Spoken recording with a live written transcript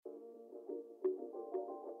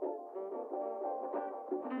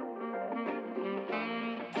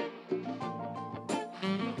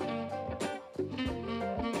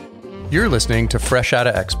You're listening to Fresh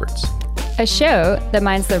Outta Experts, a show that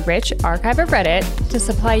mines the rich archive of Reddit to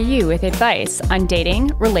supply you with advice on dating,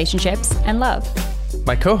 relationships, and love.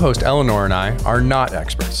 My co-host Eleanor and I are not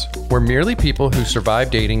experts. We're merely people who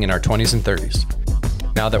survived dating in our 20s and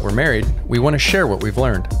 30s. Now that we're married, we want to share what we've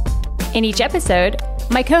learned. In each episode,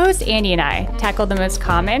 my co-host Andy and I tackle the most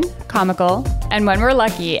common, comical, and when we're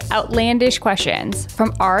lucky, outlandish questions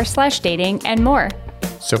from r/dating and more.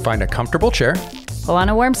 So find a comfortable chair, pull on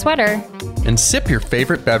a warm sweater, and sip your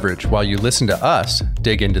favorite beverage while you listen to us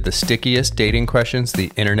dig into the stickiest dating questions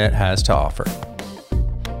the internet has to offer.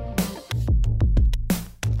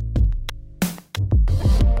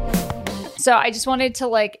 So I just wanted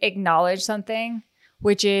to acknowledge something,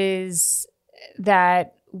 which is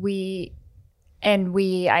that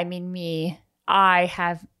I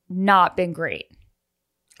have not been great.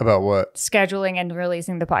 About what? Scheduling and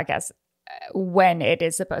releasing the podcast when it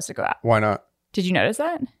is supposed to go out. Why not? Did you notice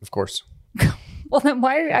that? Of course. Well, then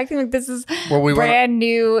why are you acting like this is brand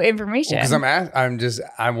new information? Because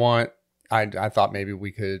I thought maybe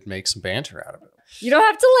we could make some banter out of it. You don't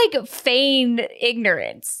have to feign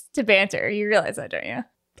ignorance to banter. You realize that, don't you?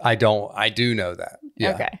 I don't. I do know that.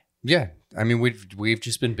 Yeah. Okay. Yeah. I mean, we've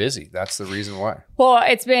just been busy. That's the reason why. Well,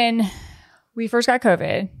 we first got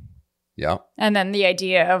COVID. Yeah. And then the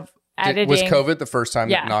idea of editing. Was COVID the first time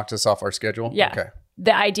that knocked us off our schedule? Yeah. Okay.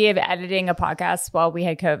 The idea of editing a podcast while we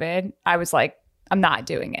had COVID, I was like, I'm not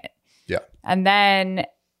doing it. Yeah. And then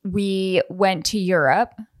we went to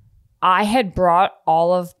Europe. I had brought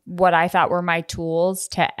all of what I thought were my tools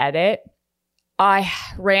to edit. I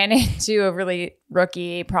ran into a really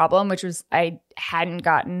rookie problem, which was I hadn't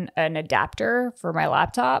gotten an adapter for my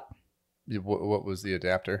laptop. What was the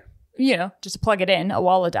adapter? Just to plug it in, a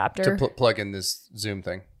wall adapter. To plug in this Zoom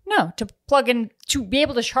thing. No, to plug in, to be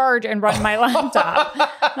able to charge and run my laptop.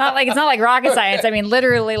 It's not like rocket science. I mean,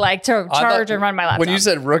 literally to charge and run my laptop. When you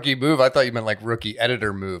said rookie move, I thought you meant rookie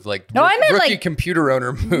editor move. No, I meant rookie computer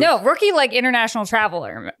owner move. No, rookie international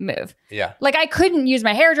traveler move. Yeah. I couldn't use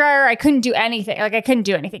my hairdryer. I couldn't do anything. I couldn't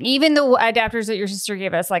do anything. Even the adapters that your sister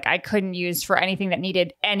gave us, I couldn't use for anything that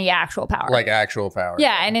needed any actual power. Actual power.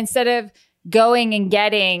 Yeah. And instead of going and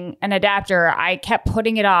getting an adapter, I kept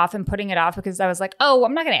putting it off because I was like, oh,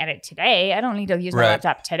 I'm not going to edit today. I don't need to use my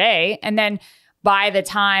laptop today. And then by the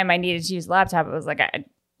time I needed to use the laptop, it was like,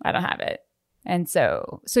 I don't have it. And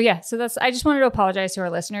so that's, I just wanted to apologize to our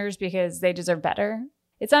listeners because they deserve better.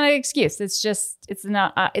 It's not an excuse. It's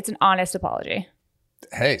an honest apology.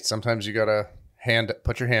 Hey, sometimes you got to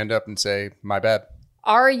put your hand up and say, my bad.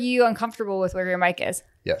 Are you uncomfortable with where your mic is?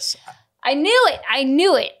 Yes. I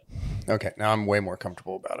knew it. Okay, now I'm way more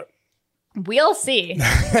comfortable about it. We'll see.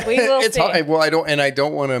 We will it's see. Hard. Well, I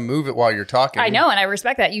don't want to move it while you're talking. I know, and I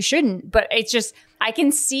respect that. You shouldn't, but it's just I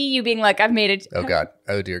can see you being like, I've made it. Oh God.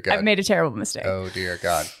 Oh dear God. I've made a terrible mistake. Oh dear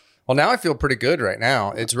God. Well, now I feel pretty good right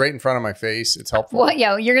now. It's right in front of my face. It's helpful.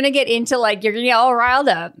 Well, you're gonna get into you're gonna get all riled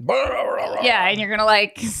up. Yeah, and you're gonna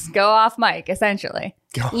go off mic essentially.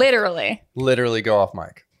 Literally go off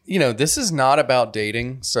mic. This is not about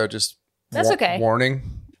dating, so just that's okay.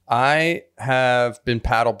 Warning. I have been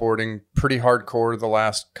paddleboarding pretty hardcore the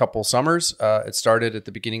last couple summers. It started at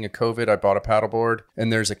the beginning of COVID. I bought a paddleboard,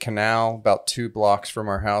 and there's a canal about 2 blocks from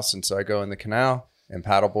our house. And so I go in the canal and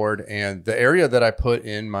paddleboard. And the area that I put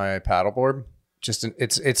in my paddleboard, it's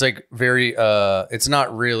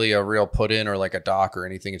not really a real put in or a dock or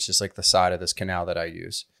anything. It's just the side of this canal that I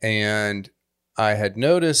use. And I had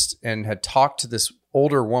noticed and had talked to this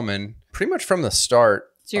older woman pretty much from the start.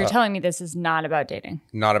 So you're telling me this is not about dating?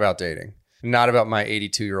 Not about dating. Not about my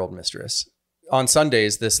 82-year-old mistress. On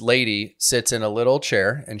Sundays, this lady sits in a little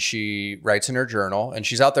chair and she writes in her journal, and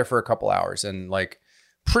she's out there for a couple hours. And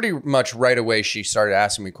pretty much right away, she started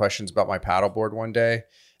asking me questions about my paddleboard one day.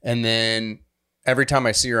 And then every time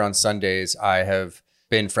I see her on Sundays, I have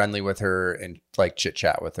been friendly with her and chit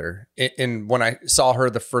chat with her. And when I saw her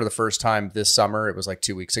for the first time this summer, it was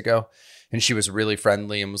 2 weeks ago. And she was really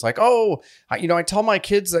friendly and was like, oh, I tell my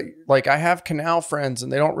kids that I have canal friends and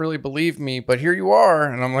they don't really believe me, but here you are.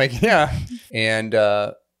 And I'm like, yeah. And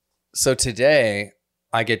so today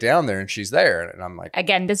I get down there and she's there. And I'm like,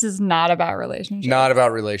 again, this is not about relationships. Not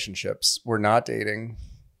about relationships. We're not dating.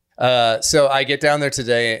 So I get down there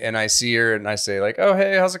today and I see her and I say oh,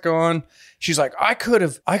 hey, how's it going? She's like, I could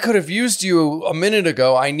have used you a minute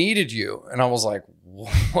ago. I needed you. And I was like,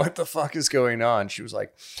 what the fuck is going on? She was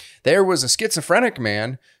like, there was a schizophrenic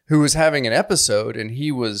man who was having an episode and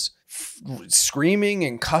he was screaming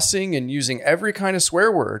and cussing and using every kind of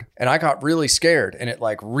swear word. And I got really scared, and it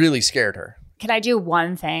really scared her. Can I do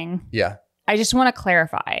one thing? Yeah. I just want to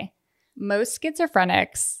clarify. Most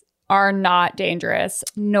schizophrenics are not dangerous,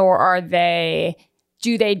 nor are they...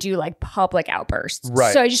 do they do like public outbursts?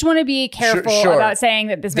 Right. So I just want to be careful about saying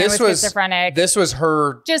that this man was schizophrenic. This was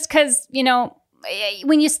her. Just because, you know,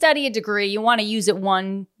 when you study a degree, you want to use it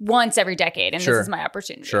once every decade. And this is my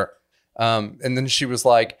opportunity. Sure. And then she was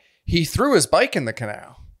like, he threw his bike in the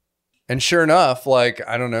canal. And sure enough, like,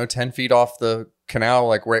 I don't know, 10 feet off the canal,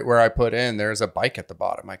 like right where I put in, there's a bike at the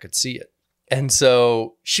bottom. I could see it. And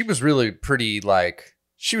so she was really pretty like...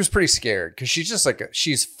 She was pretty scared because she's just like,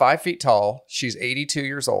 she's 5 feet tall. She's 82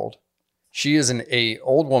 years old. She is an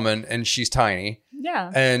old woman and she's tiny.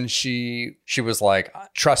 Yeah. And she was like,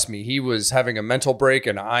 trust me, he was having a mental break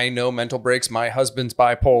and I know mental breaks. My husband's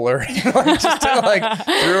bipolar. Just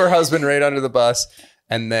threw her husband right under the bus.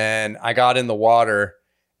 And then I got in the water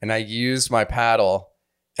and I used my paddle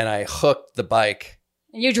and I hooked the bike.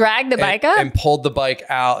 You dragged the bike up? And pulled the bike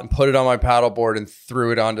out and put it on my paddleboard and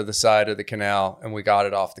threw it onto the side of the canal. And we got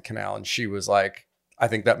it off the canal. And she was like, I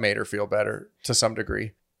think that made her feel better to some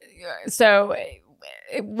degree. So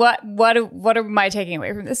what am I taking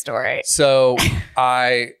away from this story? So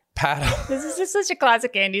I paddle. This is just such a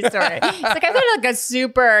classic Andy story. It's like, I've got like a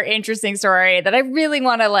super interesting story that I really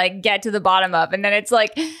want to like get to the bottom of. And then it's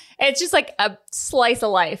like, it's just like a slice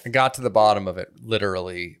of life. I got to the bottom of it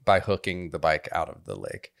literally by hooking the bike out of the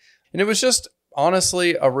lake. And it was just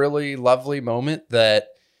honestly a really lovely moment that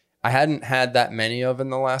I hadn't had that many of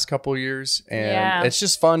in the last couple of years. And it's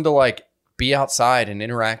just fun to like be outside and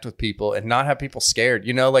interact with people and not have people scared.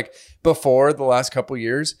 You know, like before the last couple of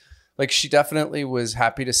years, like she definitely was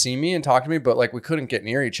happy to see me and talk to me, but like we couldn't get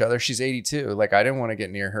near each other. She's 82. Like I didn't want to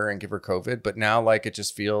get near her and give her COVID. But now like it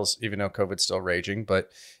just feels, even though COVID's still raging, but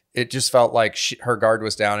it just felt like her guard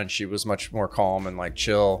was down and she was much more calm and like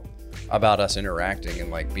chill about us interacting and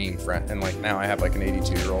like being friend. And like now I have like an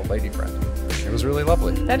 82-year-old lady friend. It was really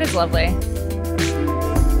lovely. That is lovely.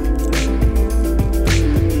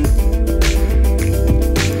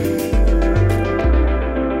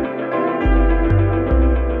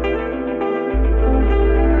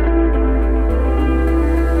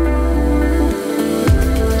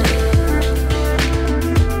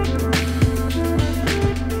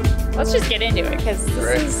 Let's just get into it because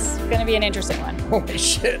this is going to be an interesting one. Holy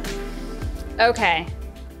shit. Okay.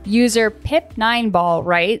 User Pip9Ball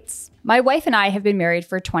writes, my wife and I have been married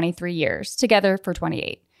for 23 years, together for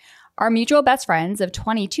 28. Our mutual best friends of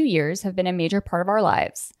 22 years have been a major part of our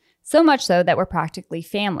lives, so much so that we're practically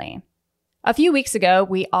family. A few weeks ago,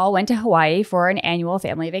 we all went to Hawaii for an annual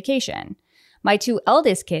family vacation. My two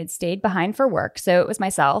eldest kids stayed behind for work, so it was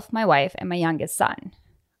myself, my wife, and my youngest son.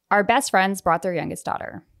 Our best friends brought their youngest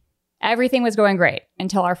daughter. Everything was going great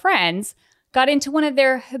until our friends got into one of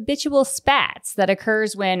their habitual spats that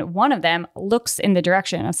occurs when one of them looks in the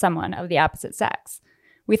direction of someone of the opposite sex.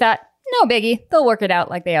 We thought, no biggie, they'll work it out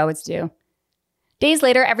like they always do. Days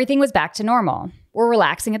later, everything was back to normal. We're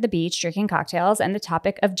relaxing at the beach, drinking cocktails, and the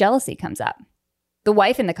topic of jealousy comes up. The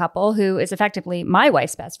wife in the couple, who is effectively my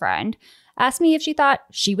wife's best friend, asked me if she thought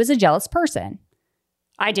she was a jealous person.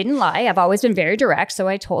 I didn't lie. I've always been very direct, so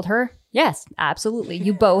I told her, yes, absolutely.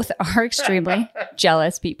 You both are extremely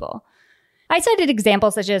jealous people. I cited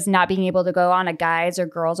examples such as not being able to go on a guys or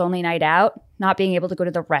girls only night out, not being able to go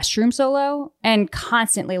to the restroom solo, and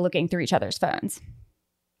constantly looking through each other's phones.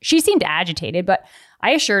 She seemed agitated, but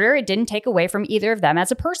I assured her it didn't take away from either of them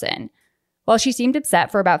as a person. While she seemed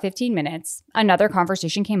upset for about 15 minutes, another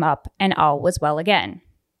conversation came up and all was well again.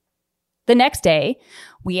 The next day,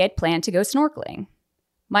 we had planned to go snorkeling.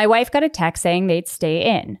 My wife got a text saying they'd stay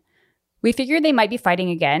in. We figured they might be fighting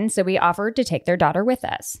again, so we offered to take their daughter with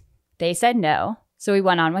us. They said no, so we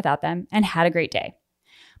went on without them and had a great day.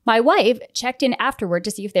 My wife checked in afterward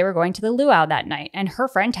to see if they were going to the luau that night, and her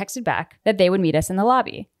friend texted back that they would meet us in the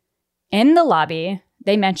lobby. In the lobby,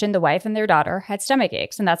 they mentioned the wife and their daughter had stomach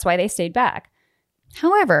aches, and that's why they stayed back.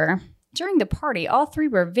 However, during the party, all three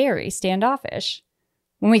were very standoffish.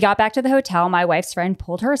 When we got back to the hotel, my wife's friend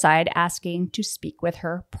pulled her aside, asking to speak with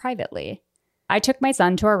her privately. I took my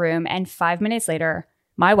son to our room, and 5 minutes later,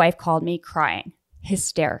 my wife called me crying,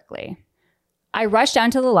 hysterically. I rushed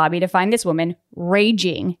down to the lobby to find this woman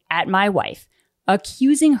raging at my wife,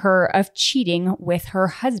 accusing her of cheating with her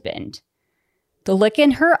husband. The look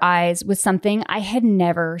in her eyes was something I had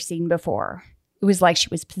never seen before. It was like she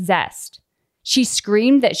was possessed. She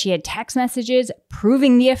screamed that she had text messages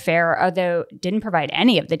proving the affair, although didn't provide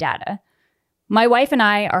any of the data. My wife and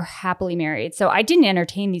I are happily married, so I didn't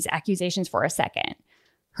entertain these accusations for a second.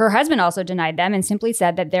 Her husband also denied them and simply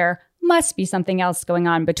said that there must be something else going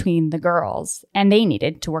on between the girls, and they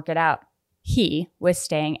needed to work it out. He was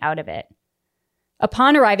staying out of it.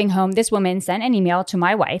 Upon arriving home, this woman sent an email to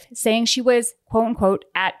my wife saying she was, quote unquote,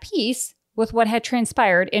 at peace with what had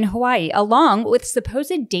transpired in Hawaii, along with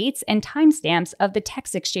supposed dates and timestamps of the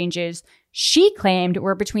text exchanges she claimed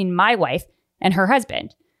were between my wife and her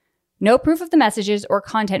husband. No proof of the messages or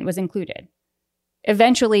content was included.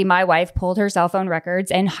 Eventually, my wife pulled her cell phone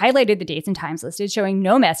records and highlighted the dates and times listed, showing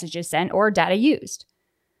no messages sent or data used.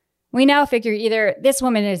 We now figure either this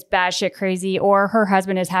woman is batshit crazy or her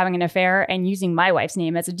husband is having an affair and using my wife's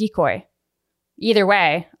name as a decoy. Either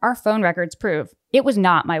way, our phone records prove it was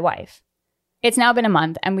not my wife. It's now been a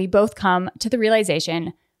month, and we both come to the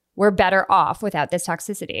realization we're better off without this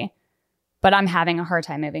toxicity. But I'm having a hard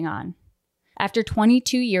time moving on. After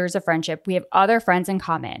 22 years of friendship, we have other friends in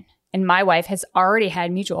common, and my wife has already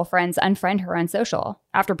had mutual friends unfriend her on social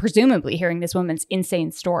after presumably hearing this woman's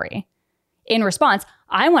insane story. In response,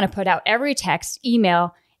 I want to put out every text,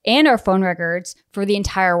 email, and our phone records for the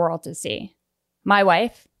entire world to see. My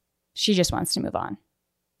wife, she just wants to move on.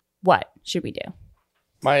 What should we do?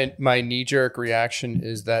 My knee-jerk reaction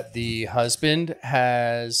is that the husband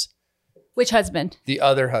has... Which husband? The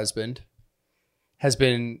other husband has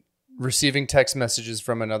been receiving text messages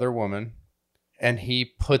from another woman, and he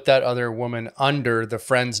put that other woman under the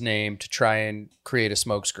friend's name to try and create a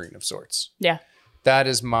smokescreen of sorts. Yeah. That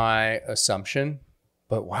is my assumption.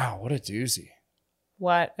 But wow, what a doozy.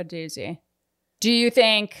 What a doozy. Do you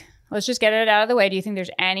think, let's just get it out of the way, do you think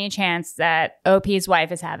there's any chance that OP's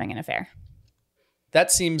wife is having an affair?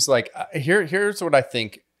 That seems like, here's what I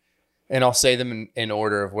think, and I'll say them in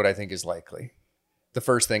order of what I think is likely. The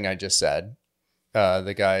first thing I just said,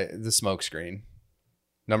 the smoke screen.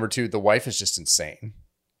 Number 2, the wife is just insane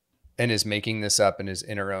and is making this up and is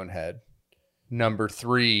in her own head. Number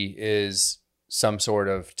 3 is some sort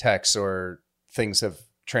of text or things have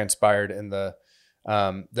transpired and the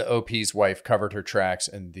OP's wife covered her tracks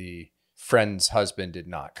and the friend's husband did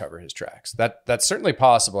not cover his tracks. That's certainly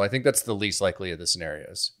possible. I think that's the least likely of the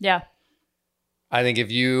scenarios. Yeah. I think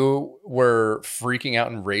if you were freaking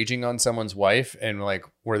out and raging on someone's wife and like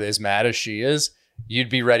were as mad as she is, you'd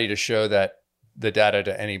be ready to show that the data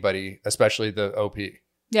to anybody, especially the OP.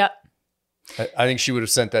 Yeah. I think she would have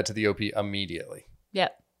sent that to the OP immediately. Yeah.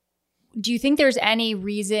 Do you think there's any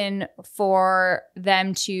reason for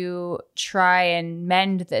them to try and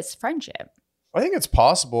mend this friendship? I think it's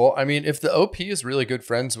possible. I mean, if the OP is really good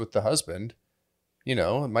friends with the husband, you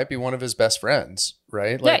know, it might be one of his best friends,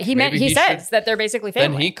 right? Like, yeah, he says that they're basically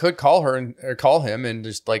family. Then he could call her or call him and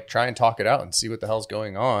just like try and talk it out and see what the hell's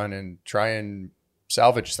going on and try and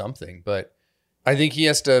salvage something. But I think he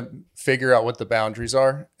has to figure out what the boundaries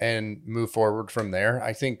are and move forward from there.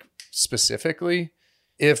 I think specifically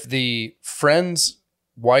if the friend's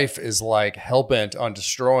wife is like hell-bent on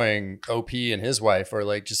destroying OP and his wife, or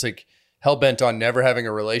like just like hell-bent on never having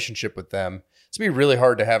a relationship with them, it's gonna be really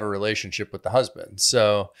hard to have a relationship with the husband.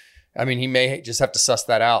 So, I mean, he may just have to suss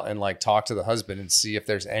that out and like talk to the husband and see if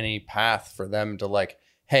there's any path for them to like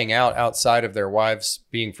hang out outside of their wives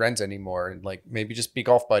being friends anymore, and like maybe just be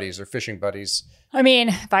golf buddies or fishing buddies. I mean,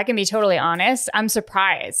 if I can be totally honest, I'm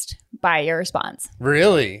surprised by your response.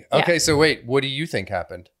 Really? Okay, yeah. So wait, what do you think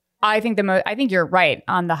happened? I think you're right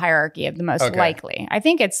on the hierarchy of the most likely. I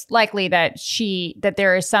think it's likely that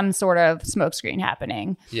there is some sort of smokescreen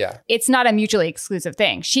happening. Yeah. It's not a mutually exclusive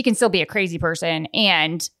thing. She can still be a crazy person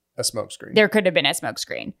and a smokescreen. There could have been a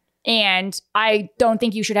smokescreen. And I don't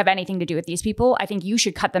think you should have anything to do with these people. I think you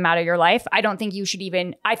should cut them out of your life. I think you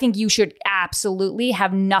should absolutely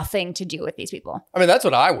have nothing to do with these people. I mean, that's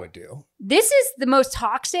what I would do. This is the most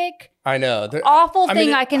toxic, I know, awful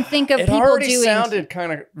thing I can think of people doing. It already sounded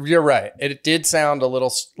kind of, you're right. It did sound a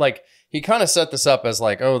little like he kind of set this up as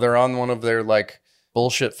like, oh, they're on one of their like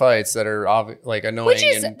bullshit fights that are like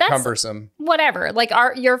annoying and cumbersome. Whatever. Like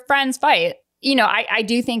your friends fight. You know, I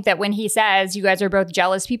do think that when he says you guys are both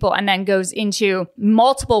jealous people and then goes into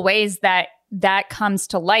multiple ways that comes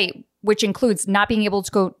to light, which includes not being able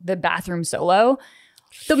to go to the bathroom solo.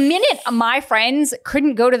 The minute my friends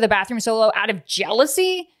couldn't go to the bathroom solo out of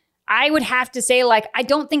jealousy, I would have to say, like, I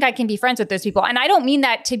don't think I can be friends with those people. And I don't mean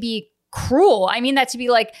that to be cruel. I mean that to be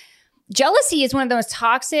like, jealousy is one of the most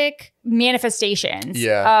toxic manifestations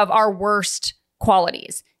of our worst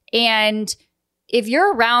qualities. And if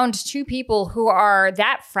you're around two people who are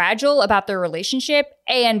that fragile about their relationship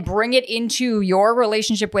and bring it into your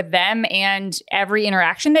relationship with them and every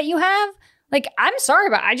interaction that you have, like, I'm sorry,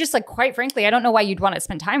 but I just, like, quite frankly, I don't know why you'd want to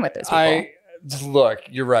spend time with those people. Look,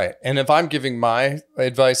 you're right. And if I'm giving my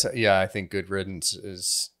advice, I think good riddance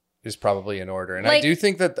is probably in order. And like, I do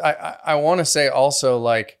think that I want to say also,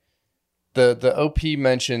 like, the OP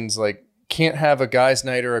mentions, like, can't have a guy's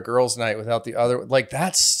night or a girl's night without the other. Like,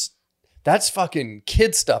 that's That's fucking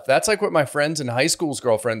kid stuff. That's like what my friends in high school's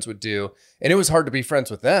girlfriends would do. And it was hard to be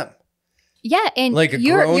friends with them. Yeah. And like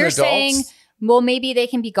you're saying, well, maybe they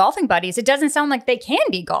can be golfing buddies. It doesn't sound like they can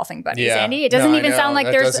be golfing buddies, Andy. It doesn't even sound like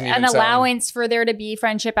there's an allowance for there to be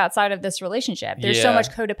friendship outside of this relationship. There's so much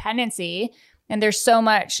codependency and there's so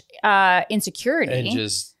much insecurity. And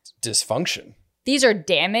just dysfunction. These are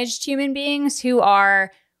damaged human beings who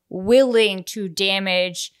are willing to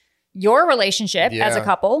damage your relationship as a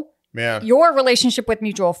couple, your relationship with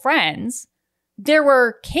mutual friends. There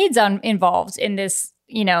were kids involved in this,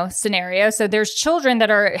 scenario. So there's children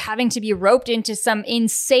that are having to be roped into some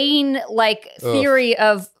insane theory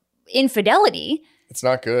of infidelity. It's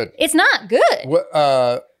not good. It's not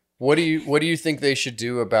good. What do you think they should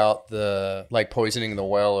do about the poisoning the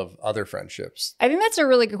well of other friendships? I think that's a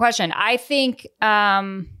really good question. I think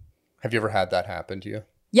have you ever had that happen to you?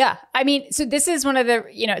 Yeah. I mean, so this is one of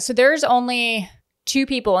the, so there's only 2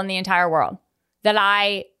 people in the entire world that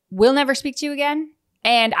I will never speak to again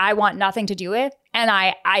and I want nothing to do with. And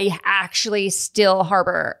I actually still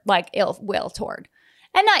harbor ill will toward.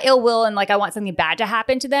 And not ill will and I want something bad to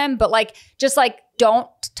happen to them, but don't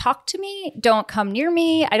talk to me. Don't come near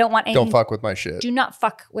me. I don't want anything. Don't fuck with my shit. Do not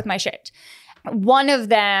fuck with my shit. One of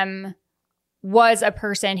them was a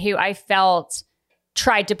person who I felt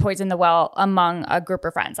tried to poison the well among a group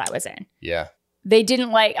of friends I was in. Yeah. They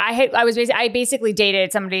didn't I basically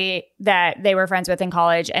dated somebody that they were friends with in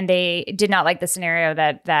college and they did not like the scenario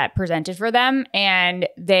that presented for them. And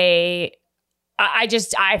I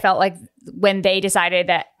felt like when they decided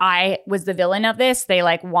that I was the villain of this, they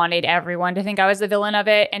wanted everyone to think I was the villain of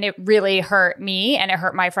it. And it really hurt me and it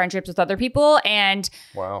hurt my friendships with other people. And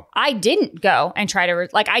wow, I didn't go and try to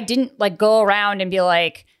I didn't go around and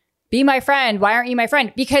be my friend. Why aren't you my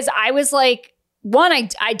friend? Because I was one,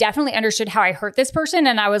 I definitely understood how I hurt this person.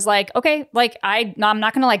 And I was okay, I'm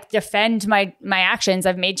not going to defend my actions.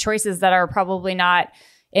 I've made choices that are probably not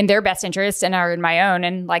in their best interest and are in my own.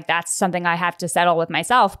 And that's something I have to settle with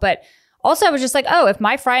myself. But also I was just if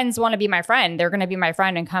my friends want to be my friend, they're going to be my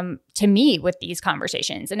friend and come to me with these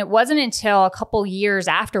conversations. And it wasn't until a couple years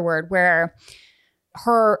afterward where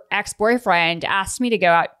her ex-boyfriend asked me to go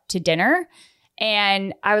out to dinner.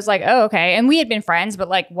 And I was oh, okay. And we had been friends, but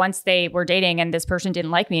once they were dating and this person didn't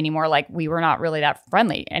like me anymore, we were not really that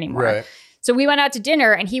friendly anymore. Right. So we went out to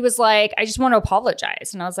dinner and he was I just want to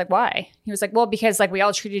apologize. And I was why? He was well, because we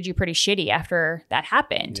all treated you pretty shitty after that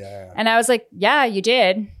happened. Yeah. And I was yeah, you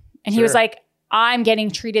did. And he was I'm getting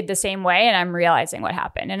treated the same way and I'm realizing what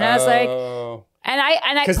happened. And I was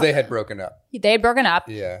and because they had broken up. They had broken up.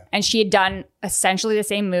 Yeah. And she had done essentially the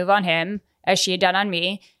same move on him as she had done on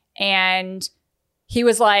me. And he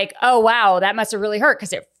was oh, wow, that must have really hurt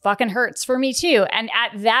because it fucking hurts for me too. And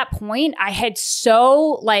at that point, I had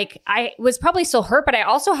I was probably still hurt, but I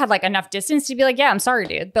also had enough distance to be yeah, I'm sorry,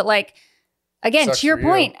 dude. But again, sucks to your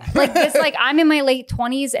point, this, I'm in my late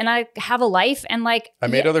 20s and I have a life and I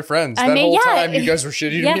made other friends. That whole time you guys were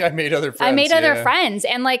shitty to me, I made other friends. I made other friends.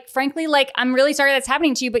 And frankly, I'm really sorry that's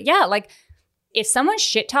happening to you. But yeah, if someone's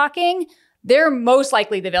shit talking, they're most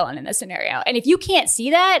likely the villain in this scenario. And if you can't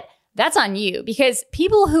see that, that's on you, because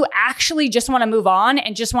people who actually just want to move on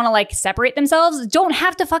and just want to separate themselves don't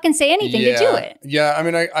have to fucking say anything to do it. Yeah. I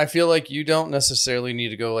mean, I feel you don't necessarily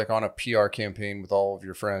need to go on a PR campaign with all of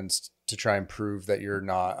your friends to try and prove that you're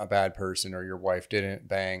not a bad person or your wife didn't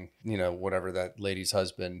bang, whatever that lady's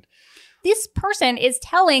husband. This person is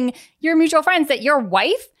telling your mutual friends that your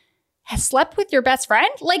wife has slept with your best friend.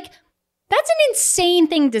 That's an insane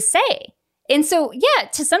thing to say. And so, yeah,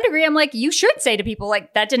 to some degree, I'm you should say to people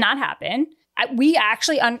that did not happen. We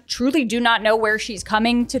actually truly do not know where she's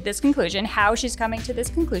coming to this conclusion, how she's coming to this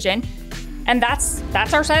conclusion. And that's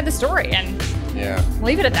our side of the story. And yeah,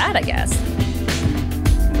 leave it at that, I guess.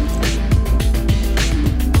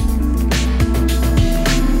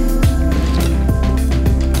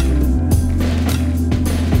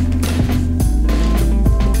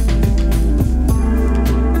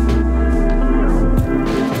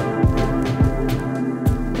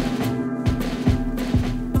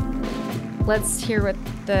 Let's hear what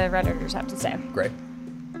the Redditors have to say. Great.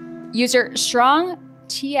 User Strong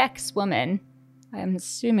TX Woman, I'm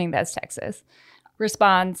assuming that's Texas,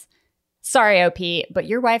 responds, sorry, OP, but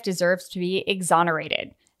your wife deserves to be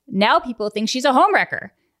exonerated. Now people think she's a homewrecker.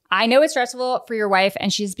 I know it's stressful for your wife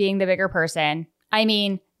and she's being the bigger person. I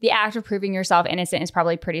mean, the act of proving yourself innocent is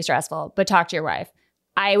probably pretty stressful, but talk to your wife.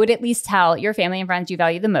 I would at least tell your family and friends you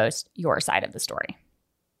value the most your side of the story.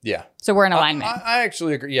 Yeah. So we're in alignment. I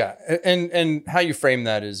actually agree. Yeah. And how you frame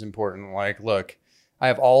that is important. Look, I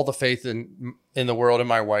have all the faith in the world in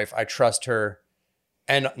my wife. I trust her.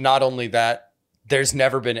 And not only that, there's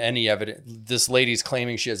never been any evidence. This lady's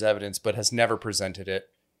claiming she has evidence, but has never presented it.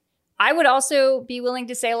 I would also be willing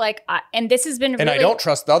to say, like, and this has been, and I don't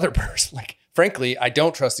trust the other person. Like, frankly, I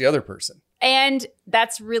don't trust the other person. And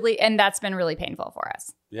that's been really painful for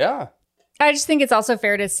us. Yeah. I just think it's also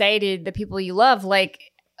fair to say to the people you love,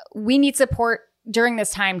 like, we need support during this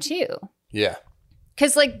time too. Yeah.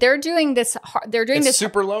 Because like they're doing this. It's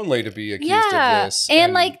super lonely to be accused of this.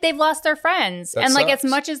 And like they've lost their friends. And like sucks. as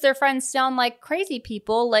much as their friends sound like crazy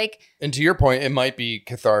people, like. And to your point, it might be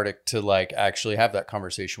cathartic to like actually have that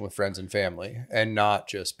conversation with friends and family and not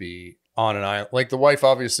just be on an island. Like the wife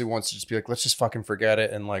obviously wants to just be like, let's just fucking forget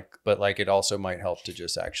it. And like, but like it also might help to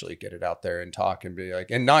just actually get it out there and talk and be like,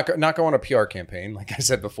 and not go on a PR campaign, like I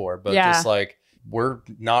said before, but just like, we're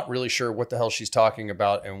not really sure what the hell she's talking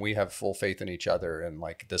about. And we have full faith in each other. And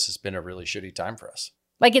like, this has been a really shitty time for us.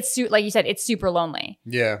 Like it's like you said, it's super lonely.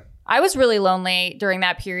 Yeah. I was really lonely during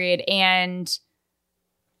that period. And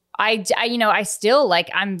I still like,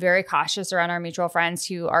 I'm very cautious around our mutual friends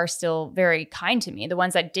who are still very kind to me. The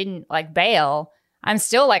ones that didn't like bail, I'm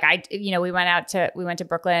still like, we went to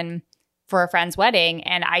Brooklyn for a friend's wedding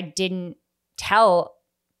and I didn't tell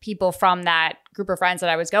people from that group of friends that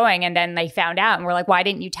I was going. And then they found out and were like, why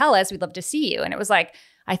didn't you tell us? We'd love to see you. And it was like,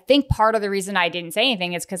 I think part of the reason I didn't say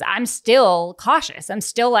anything is because I'm still cautious. I'm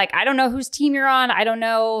still like, I don't know whose team you're on. I don't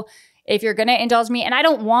know if you're going to indulge me. And I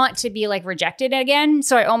don't want to be like rejected again.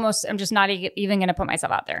 So I'm just not even going to put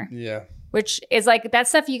myself out there. Yeah. Which is like, that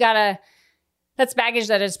stuff that's baggage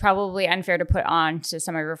that is probably unfair to put on to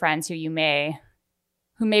some of your friends who may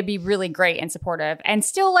be really great and supportive and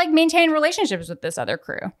still like maintain relationships with this other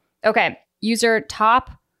crew. Okay. User top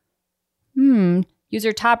Ramanisha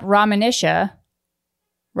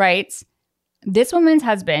writes, this woman's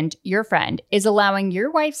husband, your friend, is allowing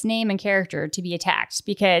your wife's name and character to be attacked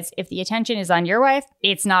because if the attention is on your wife,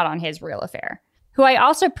 it's not on his real affair, who I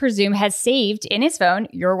also presume has saved in his phone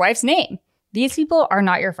your wife's name. These people are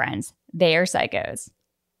not your friends. They are psychos.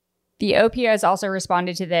 The OP has also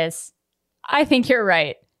responded to this. I think you're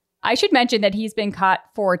right. I should mention that he's been caught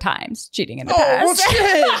 4 times cheating in the past. Oh,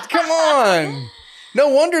 shit. Come on. No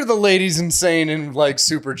wonder the lady's insane and like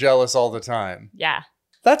super jealous all the time. Yeah.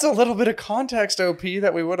 That's a little bit of context, OP,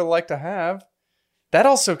 that we would have liked to have. That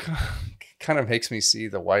also kind of makes me see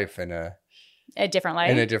the wife in a different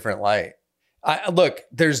light. In a different light. Look,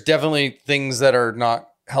 there's definitely things that are not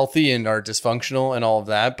healthy and are dysfunctional and all of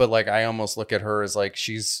that. But like, I almost look at her as like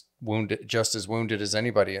she's just as wounded as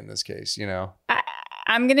anybody in this case, you know?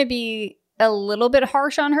 I'm going to be a little bit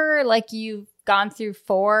harsh on her. Like you've gone through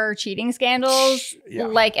 4 cheating scandals. Yeah.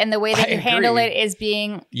 Like, and the way that you handle it is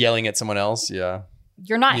being yelling at someone else. Yeah.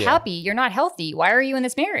 You're not happy. You're not healthy. Why are you in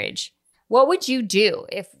this marriage? What would you do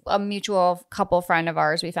if a mutual couple friend of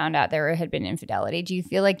ours, we found out there had been infidelity? Do you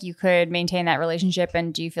feel like you could maintain that relationship?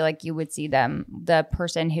 And do you feel like you would see the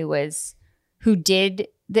person who did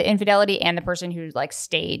the infidelity and the person who like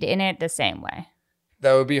stayed in it the same way?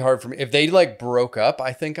 That would be hard for me. If they like broke up,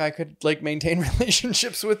 I think I could like maintain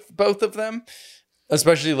relationships with both of them.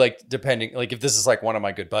 Especially like depending, like if this is like one of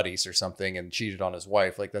my good buddies or something and cheated on his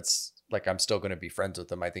wife, like that's like, I'm still going to be friends with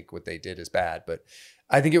them. I think what they did is bad, but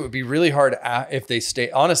I think it would be really hard if they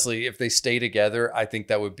stay together. I think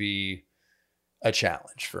that would be a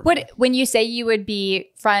challenge for me. When you say you would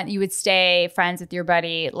stay friends with your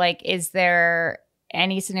buddy, like, is there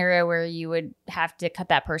any scenario where you would have to cut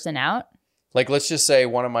that person out? Like, let's just say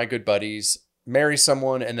one of my good buddies marries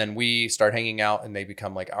someone and then we start hanging out and they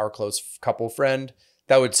become like our close couple friend.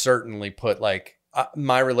 That would certainly put like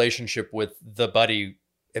my relationship with the buddy,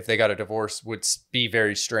 if they got a divorce, would be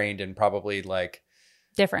very strained and probably like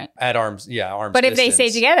different at arms. But if they stay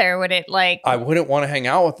together, would it like, I wouldn't want to hang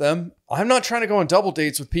out with them. I'm not trying to go on double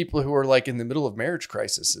dates with people who are like in the middle of marriage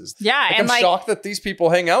crises. Yeah. Like, I'm shocked that these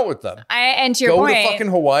people hang out with them. And to your point, go to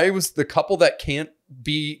fucking Hawaii was the couple that can't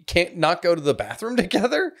not go to the bathroom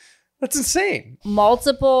together. That's insane.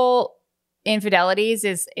 Multiple infidelities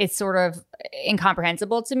it's sort of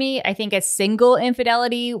incomprehensible to me. I think a single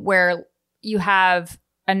infidelity where you have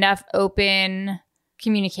enough open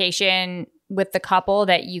communication with the couple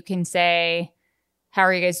that you can say, how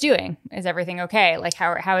are you guys doing? Is everything okay? Like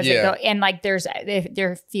how is it going? And like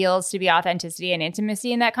there feels to be authenticity and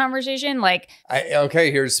intimacy in that conversation. Like,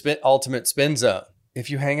 here's ultimate spin zone. If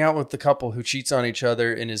you hang out with the couple who cheats on each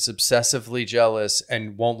other and is obsessively jealous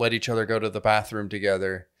and won't let each other go to the bathroom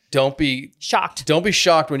together, don't be shocked. Don't be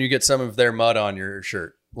shocked when you get some of their mud on your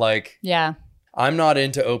shirt. Like, yeah, I'm not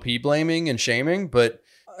into OP blaming and shaming, but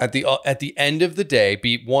at the end of the day,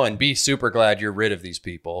 be super glad you're rid of these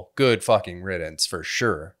people. Good fucking riddance for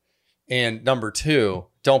sure. And number 2,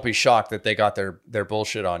 don't be shocked that they got their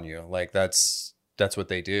bullshit on you. Like that's what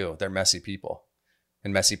they do. They're messy people,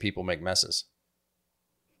 and messy people make messes.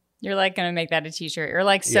 You're like going to make that a t-shirt. You're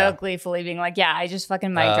like so gleefully being like, yeah, I just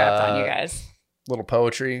fucking mic dropped on you guys. Little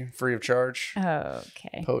poetry free of charge.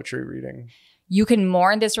 Okay. Poetry reading. You can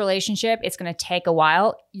mourn this relationship. It's going to take a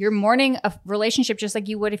while. You're mourning a relationship just like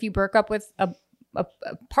you would if you broke up with a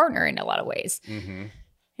partner in a lot of ways. Mm-hmm.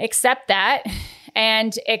 Accept that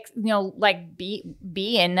and, like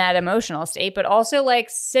be in that emotional state, but also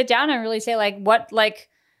like sit down and really say like, what, like,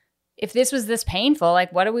 if this was this painful,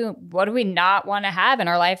 like what do we not want to have in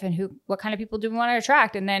our life, and what kind of people do we want to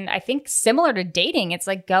attract? And then I think similar to dating, it's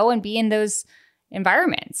like go and be in those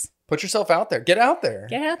environments. Put yourself out there. Get out there.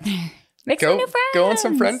 Make some new friends. Go on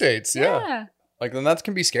some friend dates. Yeah. Like then that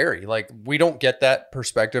can be scary. Like we don't get that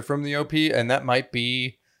perspective from the OP, and that might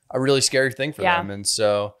be a really scary thing for them. And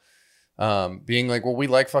so being like, well, we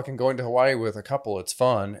like fucking going to Hawaii with a couple. It's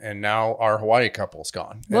fun. And now our Hawaii couple's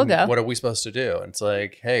gone. We'll go. What are we supposed to do? And it's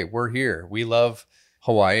like, hey, we're here. We love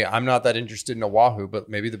Hawaii. I'm not that interested in Oahu, but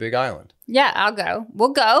maybe the Big Island. Yeah, I'll go.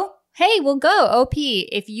 We'll go. Hey, we'll go. OP,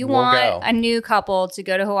 if you want a new couple to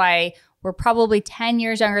go to Hawaii, we're probably 10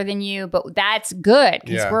 years younger than you, but that's good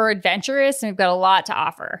because we're adventurous and we've got a lot to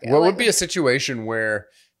offer. What would be a situation where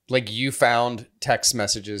like you found text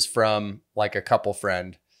messages from like a couple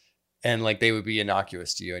friend and like they would be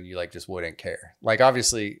innocuous to you and you like just wouldn't care? Like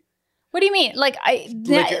obviously. What do you mean? Like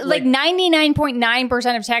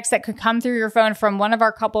 99.9% of texts that could come through your phone from one of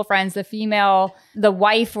our couple friends, the female, the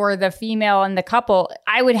wife or the female in the couple,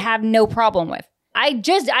 I would have no problem with. I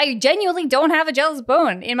genuinely don't have a jealous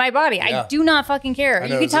bone in my body. Yeah. I do not fucking care.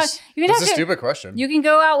 You can talk. It's a stupid question. You can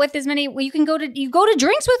go out with as many. You can go to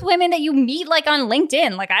drinks with women that you meet like on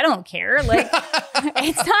LinkedIn. Like I don't care. Like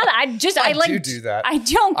it's not. I do that. I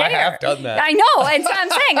don't care. I have done that. I know. It's what I'm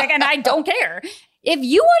saying. Like, and I don't care. If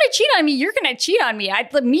you want to cheat on me, you're going to cheat on me.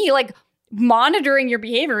 Monitoring your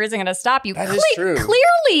behavior isn't going to stop you. That is true.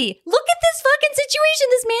 Clearly, look at this fucking situation.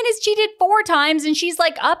 This man has cheated 4 times and she's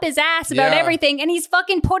like up his ass about everything. And he's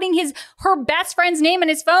fucking putting her best friend's name in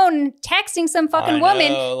his phone and texting some fucking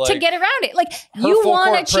woman to get around it. Like you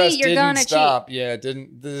want to cheat, you're going to cheat. Yeah, it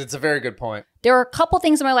didn't. It's a very good point. There are a couple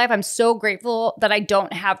things in my life I'm so grateful that I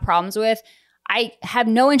don't have problems with. I have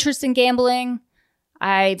no interest in gambling.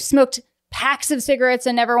 I've smoked packs of cigarettes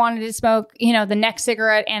and never wanted to smoke, the next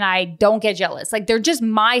cigarette, and I don't get jealous. Like they're just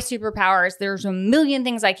my superpowers. There's a million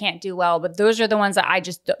things I can't do well, but those are the ones that I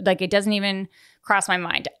just like. It doesn't even cross my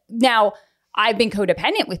mind. Now, I've been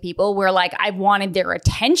codependent with people where like I wanted their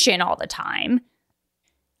attention all the time.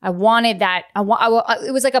 I wanted that.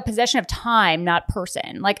 It was like a possession of time, not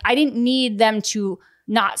person. Like I didn't need them to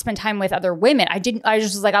not spend time with other women. I just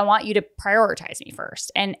was like, I want you to prioritize me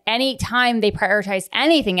first. And anytime they prioritized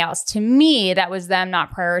anything else, to me, that was them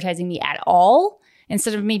not prioritizing me at all.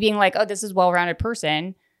 Instead of me being like, oh, this is a well-rounded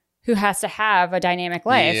person who has to have a dynamic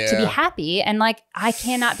life to be happy. And like, I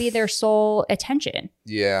cannot be their sole attention.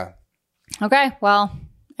 Yeah. Okay. Well,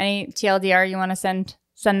 any TLDR you want to send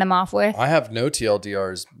them off with? I have no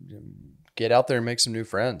TLDRs. Get out there and make some new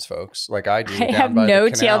friends, folks. Like I do. I have no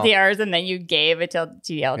TLDRs, and then you gave a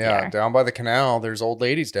TLDR. Yeah, down by the canal, there's old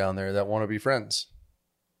ladies down there that want to be friends.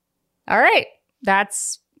 All right.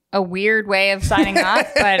 That's a weird way of signing off,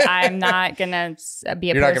 but I'm not going to be opposed to it.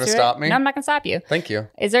 You're not going to stop me? No, I'm not going to stop you. Thank you.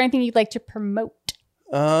 Is there anything you'd like to promote?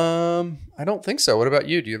 I don't think so. What about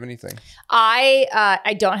you? Do you have anything?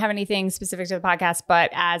 I don't have anything specific to the podcast, but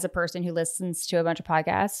as a person who listens to a bunch of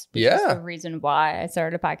podcasts, which is the reason why I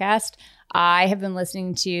started a podcast, I have been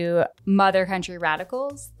listening to Mother Country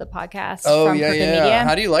Radicals, the podcast from Crooked Media.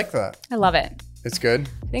 How do you like that? I love it. It's good?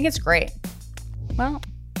 I think it's great. Well,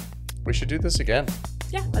 we should do this again.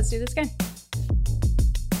 Yeah, let's do this again.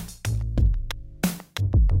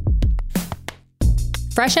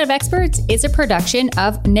 Fresh Out of Experts is a production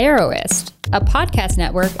of Narrowist, a podcast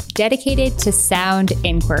network dedicated to sound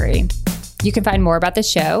inquiry. You can find more about the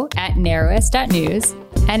show at narrowist.news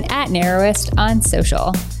and at Narrowist on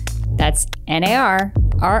social. That's NARROWIST.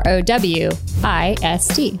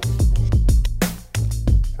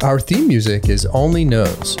 Our theme music is Only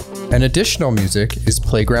Knows, and additional music is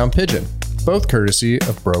Playground Pigeon, both courtesy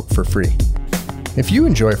of Broke for Free. If you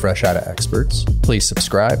enjoy Fresh Out of Experts, please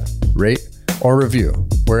subscribe, rate, or review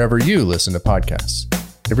wherever you listen to podcasts.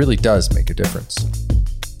 It really does make a difference.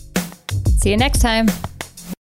 See you next time.